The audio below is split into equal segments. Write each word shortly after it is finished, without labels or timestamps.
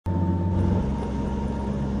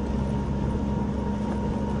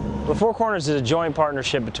Well, Four Corners is a joint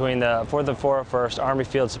partnership between the 4th and 401st Army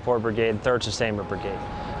Field Support Brigade and 3rd Sustainment Brigade.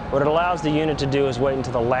 What it allows the unit to do is wait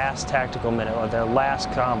until the last tactical minute, or their last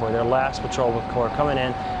convoy, their last patrol corps coming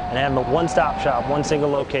in, and have a one-stop shop, one single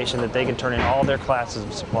location that they can turn in all their classes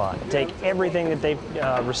of supply. Take everything that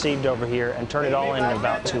they've received over here and turn it all in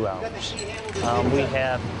about 2 hours. We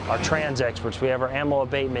have our trans experts, we have our ammo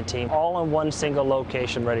abatement team, all in one single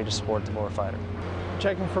location ready to support the warfighter.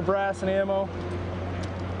 Checking for brass and ammo.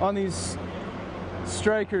 On these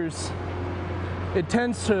strikers, it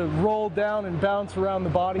tends to roll down and bounce around the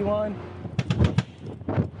body line,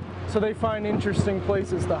 so they find interesting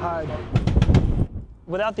places to hide.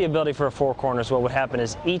 Without the ability for a Four Corners, what would happen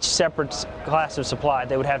is each separate class of supply,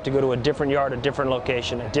 they would have to go to a different yard, a different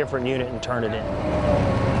location, a different unit, and turn it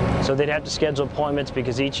in. So they'd have to schedule appointments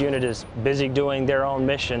because each unit is busy doing their own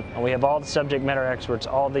mission, and we have all the subject matter experts,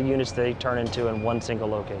 all the units they turn into in one single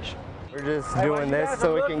location. We're just doing this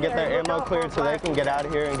so we can get their ammo cleared so they can get out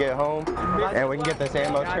of here and get home, and we can get this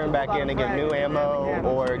ammo turned back in and get new ammo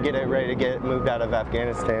or get it ready to get moved out of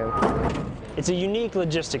Afghanistan. It's a unique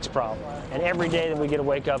logistics problem, and every day that we get to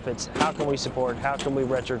wake up, it's how can we support, how can we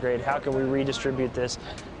retrograde, how can we redistribute this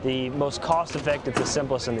the most cost-effective, the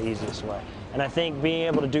simplest, and the easiest way. And I think being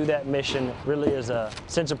able to do that mission really is a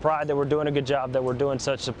sense of pride that we're doing a good job, that we're doing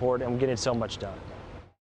such support, and we're getting so much done.